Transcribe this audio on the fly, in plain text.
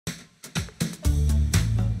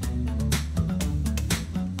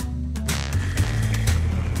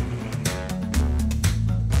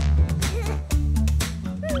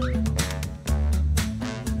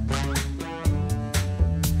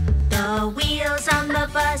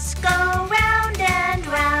bus go round and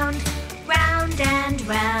round, round and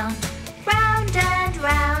round, round and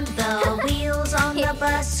round. The wheels on the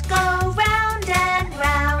bus go round and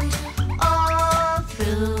round, all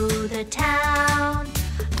through the town.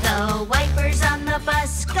 The wipers on the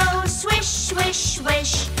bus go swish, swish,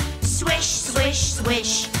 swish, swish, swish,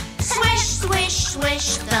 swish, swish, swish,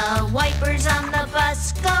 swish. The wipers on the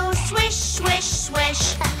bus go swish, swish,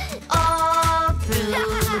 swish, all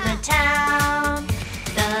through the town.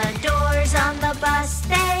 The doors on the bus,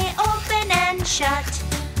 they open and shut,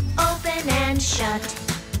 open and shut,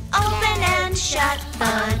 open and shut.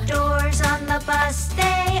 The doors on the bus,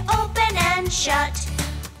 they open and shut,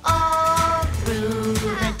 all through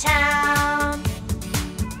the town.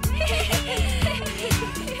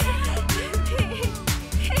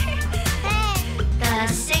 The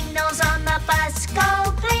signals on the bus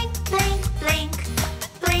go blink, blink, blink,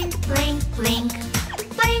 blink, blink, blink,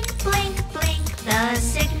 blink, blink, blink. The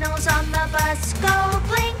signals on the bus go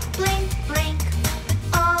blink, blink, blink,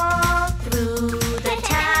 all through the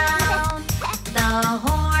town. The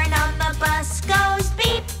horn on the bus goes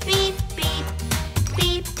beep, beep, beep,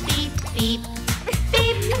 beep, beep, beep,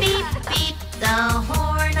 beep, beep, beep. The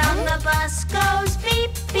horn on the bus goes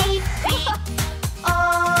beep, beep, beep,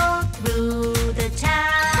 all through the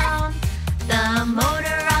town. The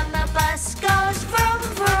motor on the bus goes vroom,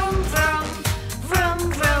 vroom, vroom, vroom,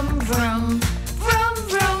 vroom, vroom, vroom,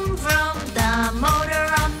 vroom, vroom. The motor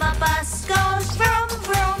on the bus goes vroom,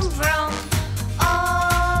 vroom, vroom,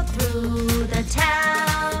 all through the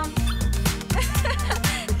town.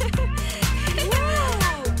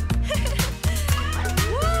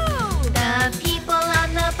 The people on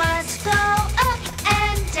the bus go up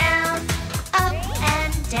and down, up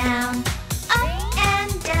and down, up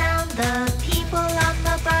and down. The people on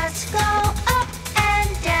the bus go up and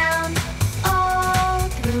down, all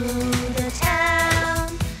through the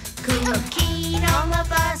town. Cuquin on the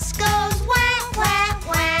bus goes wah, wah,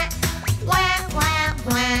 wah, wah, wah,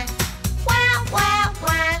 wah, wah, wah,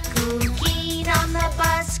 wah. Cuquin on the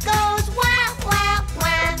bus goes wah, wah,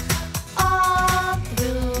 wah, all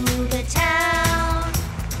through the town.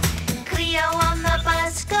 Cleo on the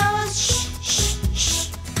bus goes shh, shh, shh,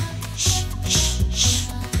 shh, shh, shh,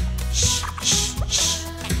 shh, shh.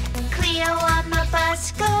 Cleo on the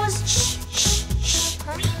bus goes shh, shh, shh,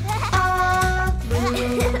 all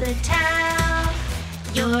through the town.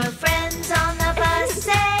 Your friends on the bus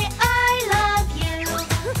say, I love you,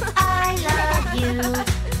 I love you,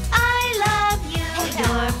 I love you.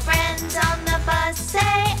 Your friends on the bus say,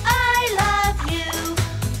 I love you,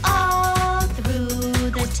 all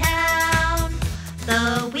through the town.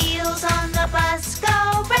 The wheels on the bus go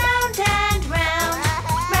round and round,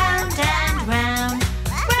 round and round,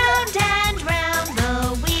 round and round. The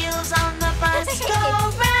wheels on the bus go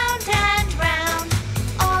round and round,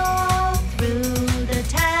 all through the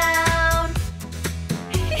town.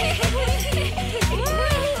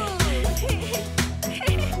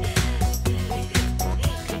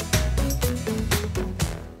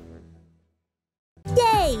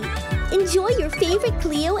 Yay! Enjoy your favorite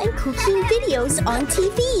Cleo and Cuquín videos on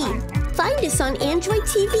TV. Find us on Android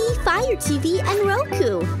TV, Fire TV, and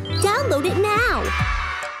Roku. Download it now.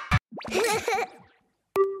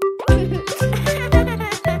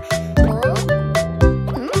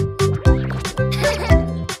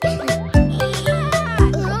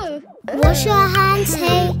 Wash your hands,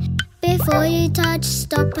 hey, before you touch,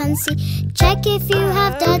 stop and see. Check if you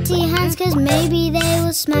have dirty hands, cause maybe they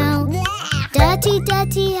will smell. Dirty,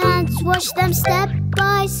 dirty hands, wash them step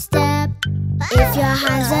by step. If your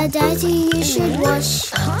hands are dirty, you should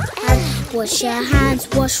wash. Wash your hands,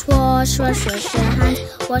 wash, wash, wash, wash your hands.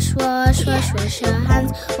 Wash, wash, wash, wash your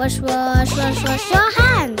hands. Wash, wash, wash, wash your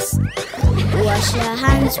hands. Wash your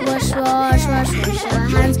hands, wash, wash, wash, wash your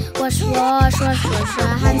hands. Wash, wash, wash, wash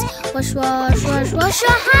your hands. Wash, wash, wash, wash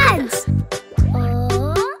your hands.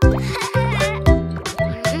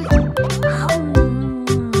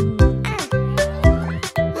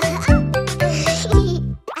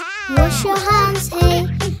 Wash your hands, hey,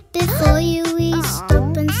 before you eat,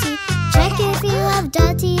 stop and see. Check if you have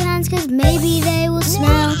dirty hands, cause maybe they will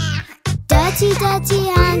smell. Dirty, dirty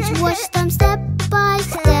hands, wash them step by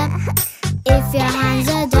step. If your hands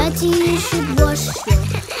are dirty, you should wash your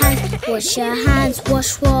hands. Wash your hands,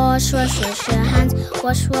 wash, wash, wash, wash your hands.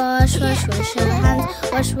 Wash, wash, wash, wash your hands.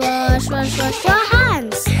 Wash, wash, wash, wash your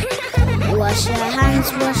hands. Wash your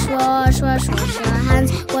hands, wash, wash, wash, wash your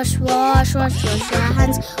hands. Wash, wash, wash, wash your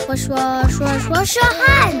hands. Wash, wash, wash, wash your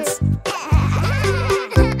hands.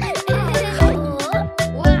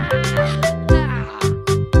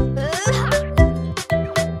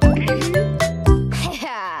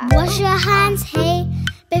 Wash your hands, hey,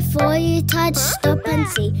 Before you touch, stop and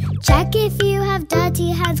see. Check if you have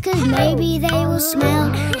dirty hands, 'cause maybe they will smell.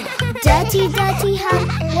 Dirty, dirty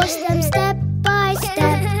hands, wash them step by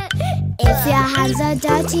step. If your hands are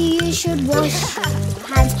dirty, you should wash your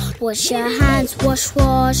hands. Wash your hands, wash,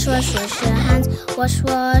 wash, wash, wash your hands. Wash,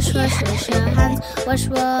 wash, wash, wash your hands. Wash,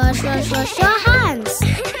 wash, wash, wash your hands.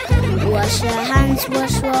 Wash your hands,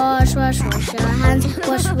 wash, wash, wash, wash your hands.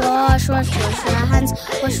 Wash, wash, wash, wash your hands.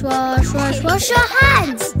 Wash, wash, wash, wash your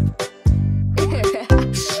hands.